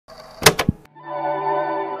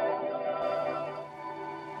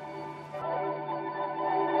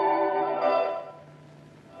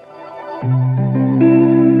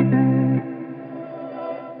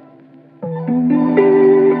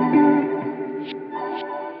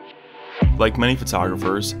Like many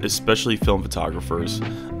photographers, especially film photographers,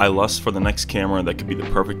 I lust for the next camera that could be the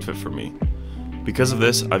perfect fit for me. Because of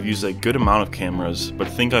this, I've used a good amount of cameras, but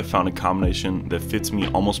think I've found a combination that fits me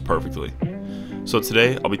almost perfectly. So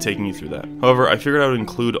today, I'll be taking you through that. However, I figured I would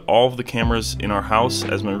include all of the cameras in our house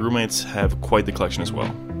as my roommates have quite the collection as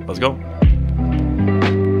well. Let's go!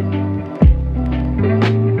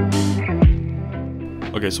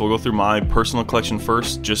 Okay, so we'll go through my personal collection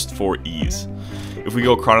first, just for ease. If we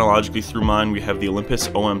go chronologically through mine, we have the Olympus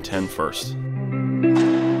Om-10 first.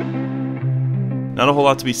 Not a whole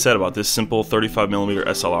lot to be said about this simple 35mm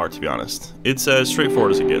SLR, to be honest. It's as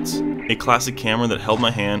straightforward as it gets. A classic camera that held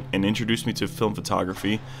my hand and introduced me to film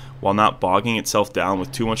photography while not bogging itself down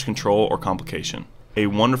with too much control or complication. A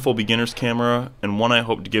wonderful beginner's camera, and one I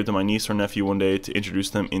hope to give to my niece or nephew one day to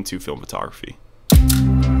introduce them into film photography.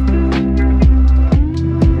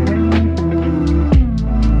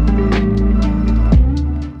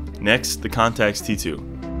 Next, the Contax T2.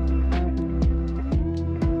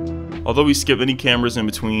 Although we skip many cameras in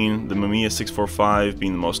between, the Mamiya 645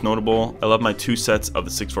 being the most notable, I love my two sets of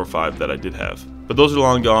the 645 that I did have. But those are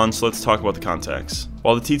long gone, so let's talk about the Contax.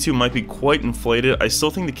 While the T2 might be quite inflated, I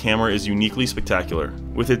still think the camera is uniquely spectacular.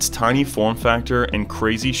 With its tiny form factor and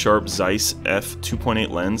crazy sharp Zeiss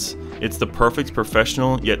f2.8 lens, it's the perfect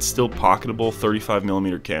professional yet still pocketable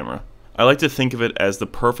 35mm camera. I like to think of it as the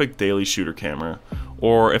perfect daily shooter camera,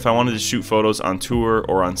 or if I wanted to shoot photos on tour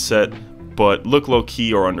or on set, but look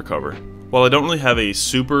low-key or undercover. While I don't really have a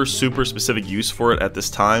super specific use for it at this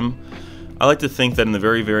time, I like to think that in the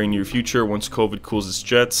very near future, once COVID cools its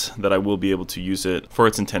jets, that I will be able to use it for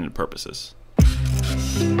its intended purposes.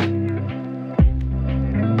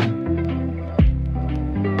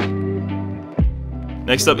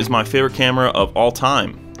 Next up is my favorite camera of all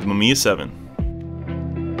time, the Mamiya 7.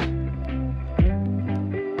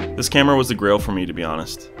 This camera was the grail for me, to be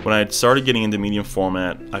honest. When I had started getting into medium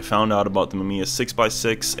format, I found out about the Mamiya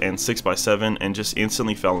 6x6 and 6x7 and just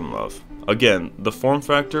instantly fell in love. Again, the form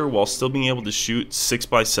factor, while still being able to shoot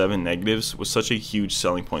 6x7 negatives, was such a huge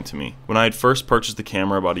selling point to me. When I had first purchased the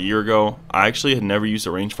camera about a year ago, I actually had never used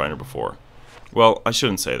a rangefinder before. Well, I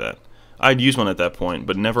shouldn't say that. I'd used one at that point,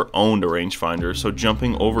 but never owned a rangefinder, so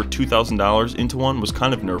jumping over $2,000 into one was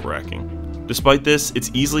kind of nerve-wracking. Despite this,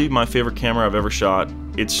 it's easily my favorite camera I've ever shot.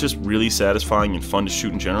 It's just really satisfying and fun to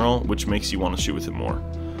shoot in general, which makes you want to shoot with it more.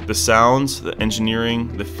 The sounds, the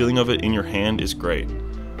engineering, the feeling of it in your hand is great.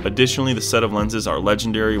 Additionally, the set of lenses are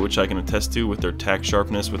legendary, which I can attest to with their tack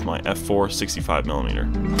sharpness with my f4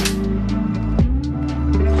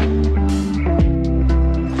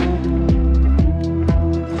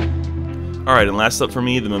 65mm. Alright, and last up for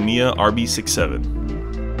me, the Mamiya RB67.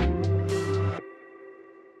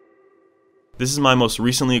 This is my most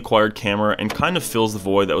recently acquired camera and kind of fills the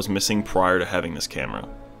void that was missing prior to having this camera,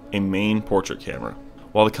 a main portrait camera.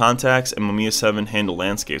 While the Contax and Mamiya 7 handle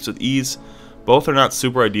landscapes with ease, both are not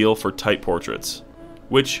super ideal for tight portraits,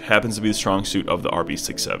 which happens to be the strong suit of the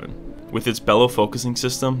RB67. With its bellow focusing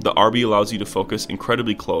system, the RB allows you to focus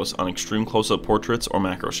incredibly close on extreme close-up portraits or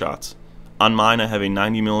macro shots. On mine, I have a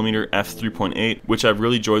 90mm f3.8, which I've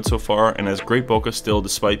really enjoyed so far and has great bokeh still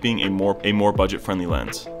despite being a more budget-friendly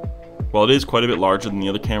lens. While it is quite a bit larger than the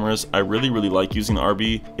other cameras, I really like using the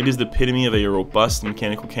RB. It is the epitome of a robust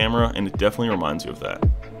mechanical camera, and it definitely reminds you of that.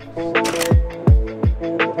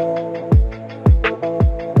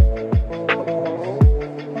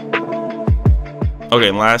 Okay,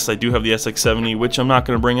 and last, I do have the SX70, which I'm not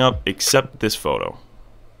going to bring up, except this photo.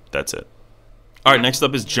 That's it. Alright, next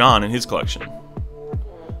up is John and his collection.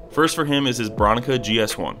 First for him is his Bronica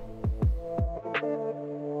GS1.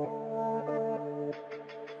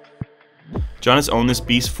 John has owned this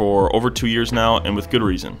beast for over 2 years now, and with good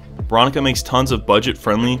reason. Bronica makes tons of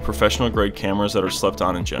budget-friendly, professional-grade cameras that are slept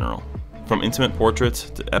on in general. From intimate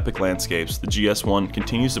portraits to epic landscapes, the GS1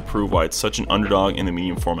 continues to prove why it's such an underdog in the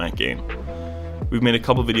medium format game. We've made a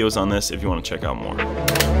couple videos on this if you want to check out more.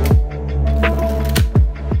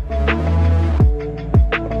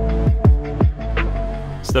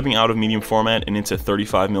 Stepping out of medium format and into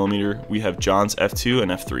 35mm, we have John's f2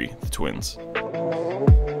 and f3, the twins.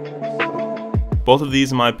 Both of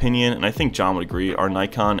these, in my opinion, and I think John would agree, are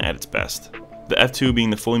Nikon at its best. The f2 being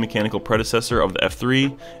the fully mechanical predecessor of the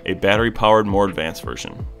f3, a battery-powered, more advanced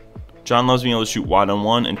version. John loves being able to shoot wide on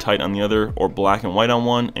one and tight on the other, or black and white on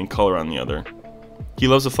one and color on the other. He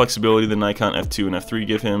loves the flexibility the Nikon f2 and f3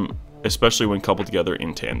 give him, especially when coupled together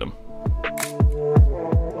in tandem.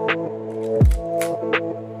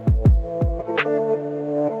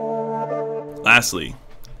 Lastly,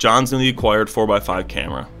 John's newly acquired 4x5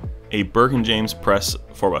 camera, a Burke & James Press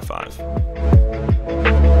 4x5.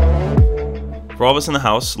 For all of us in the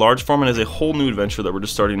house, large format is a whole new adventure that we're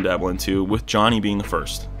just starting to dabble into, with Johnny being the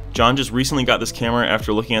first. John just recently got this camera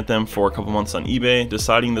after looking at them for a couple months on eBay,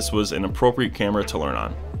 deciding this was an appropriate camera to learn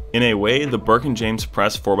on. In a way, the Burke & James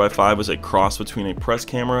Press 4x5 was a cross between a press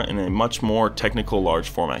camera and a much more technical large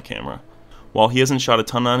format camera. While he hasn't shot a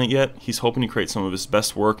ton on it yet, he's hoping to create some of his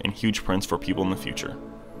best work and huge prints for people in the future.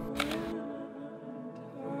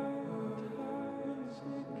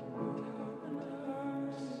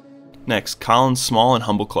 Next, Colin's small and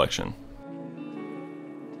humble collection.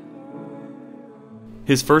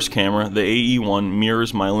 His first camera, the AE1,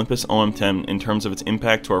 mirrors my Olympus Om-10 in terms of its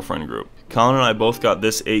impact to our friend group. Colin and I both got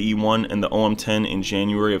this AE1 and the Om-10 in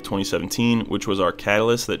January of 2017, which was our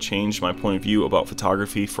catalyst that changed my point of view about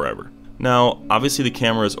photography forever. Now, obviously the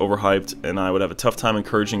camera is overhyped and I would have a tough time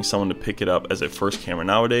encouraging someone to pick it up as a first camera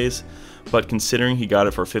nowadays, but considering he got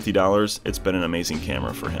it for $50, it's been an amazing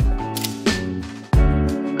camera for him.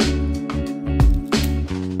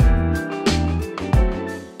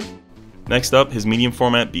 Next up, his medium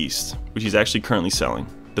format beast, which he's actually currently selling,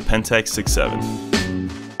 the Contax T2.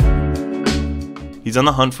 He's on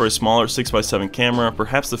the hunt for a smaller 6x7 camera,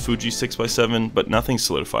 perhaps the Fuji 6x7, but nothing's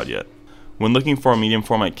solidified yet. When looking for a medium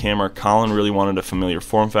format camera, Colin really wanted a familiar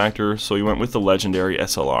form factor, so he went with the legendary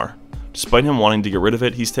SLR. Despite him wanting to get rid of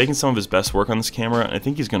it, he's taken some of his best work on this camera, and I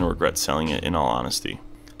think he's going to regret selling it in all honesty.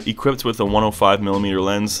 Equipped with a 105mm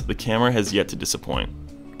lens, the camera has yet to disappoint.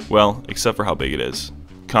 Well, except for how big it is.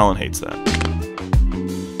 Colin hates that.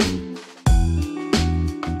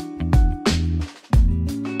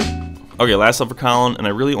 Okay, last up for Colin, and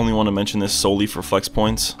I really only want to mention this solely for flex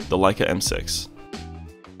points, the Leica M6.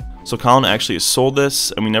 So Colin actually has sold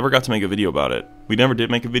this, and we never got to make a video about it. We never did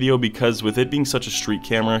make a video because with it being such a street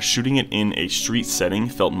camera, shooting it in a street setting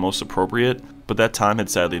felt most appropriate, but that time had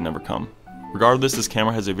sadly never come. Regardless, this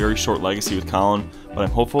camera has a very short legacy with Colin, but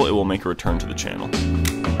I'm hopeful it will make a return to the channel.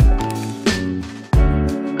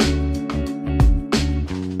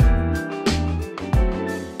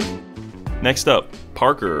 Next up,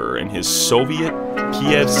 Parker and his Soviet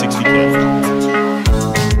Kiev 60K.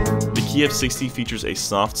 The Kiev 60 features a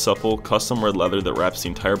soft, supple, custom red leather that wraps the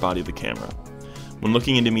entire body of the camera. When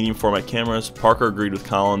looking into medium format cameras, Parker agreed with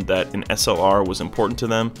Colin that an SLR was important to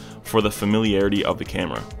them for the familiarity of the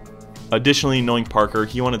camera. Additionally, knowing Parker,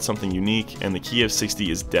 he wanted something unique, and the Kiev 60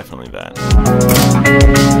 is definitely that.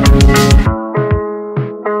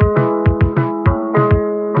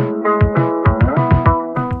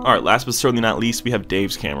 Alright, last but certainly not least, we have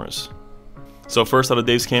Dave's cameras. So first out of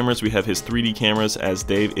Dave's cameras, we have his 3D cameras, as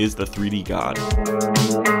Dave is the 3D god.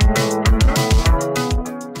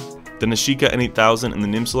 The Nishika N8000 and the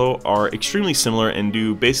Nimslo are extremely similar and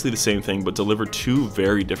do basically the same thing, but deliver two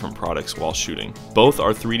very different products while shooting. Both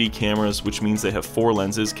are 3D cameras, which means they have 4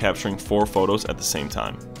 lenses capturing 4 photos at the same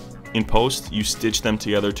time. In post, you stitch them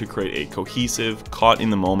together to create a cohesive,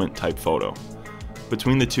 caught-in-the-moment type photo.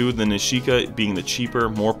 Between the two, the Nishika being the cheaper,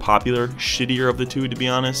 more popular, shittier of the two to be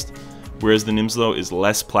honest, whereas the Nimslo is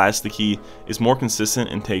less plasticky, is more consistent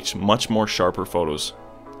and takes much more sharper photos.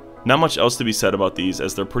 Not much else to be said about these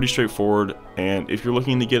as they're pretty straightforward, and if you're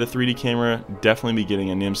looking to get a 3D camera, definitely be getting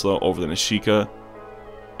a Nimslo over the Nishika,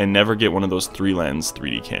 and never get one of those 3-lens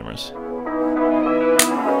 3D cameras.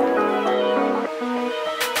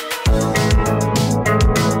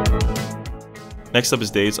 Next up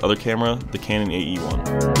is Dave's other camera, the Canon AE1.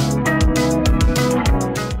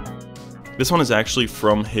 This one is actually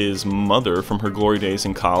from his mother from her glory days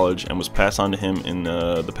in college and was passed on to him in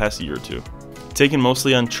the past year or two. Taken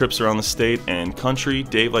mostly on trips around the state and country,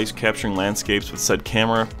 Dave likes capturing landscapes with said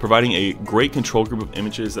camera, providing a great control group of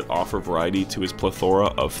images that offer variety to his plethora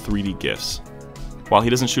of 3D gifs. While he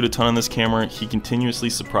doesn't shoot a ton on this camera, he continuously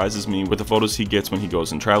surprises me with the photos he gets when he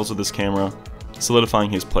goes and travels with this camera, solidifying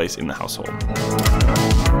his place in the household.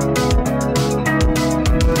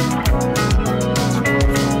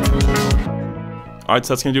 Alright,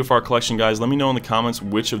 so that's going to do it for our collection, guys. Let me know in the comments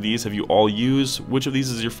which of these have you all used, which of these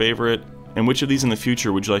is your favorite, and which of these in the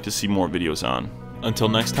future would you like to see more videos on. Until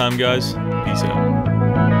next time, guys, peace out.